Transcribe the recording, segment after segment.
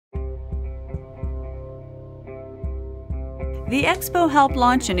The Expo helped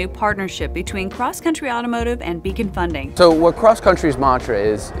launch a new partnership between Cross Country Automotive and Beacon Funding. So what Cross Country's mantra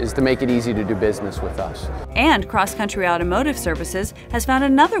is to make it easy to do business with us. And Cross Country Automotive Services has found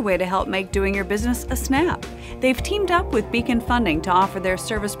another way to help make doing your business a snap. They've teamed up with Beacon Funding to offer their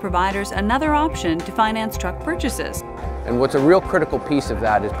service providers another option to finance truck purchases. And what's a real critical piece of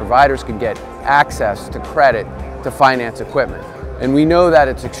that is providers can get access to credit to finance equipment. And we know that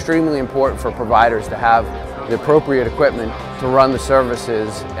it's extremely important for providers to have the appropriate equipment to run the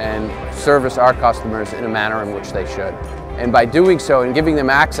services and service our customers in a manner in which they should. And by doing so and giving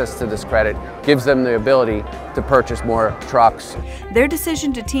them access to this credit gives them the ability to purchase more trucks. Their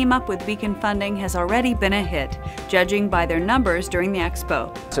decision to team up with Beacon Funding has already been a hit, judging by their numbers during the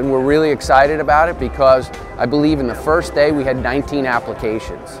Expo. And we're really excited about it because I believe in the first day we had 19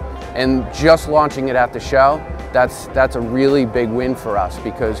 applications. And just launching it at the show, that's a really big win for us,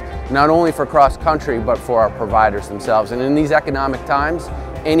 because not only for Cross Country but for our providers themselves. And in these economic times,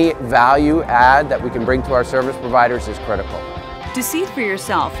 any value add that we can bring to our service providers is critical. To see it for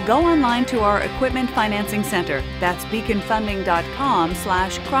yourself, go online to our Equipment Financing Center. That's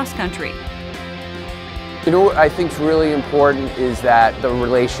beaconfunding.com/crosscountry. You know what I think is really important is that the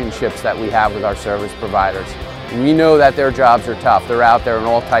relationships that we have with our service providers. We know that their jobs are tough. They're out there in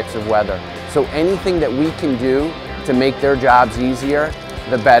all types of weather. So anything that we can do to make their jobs easier,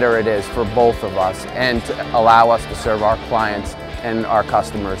 the better it is for both of us, and to allow us to serve our clients and our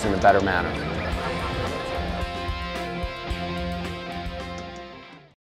customers in a better manner.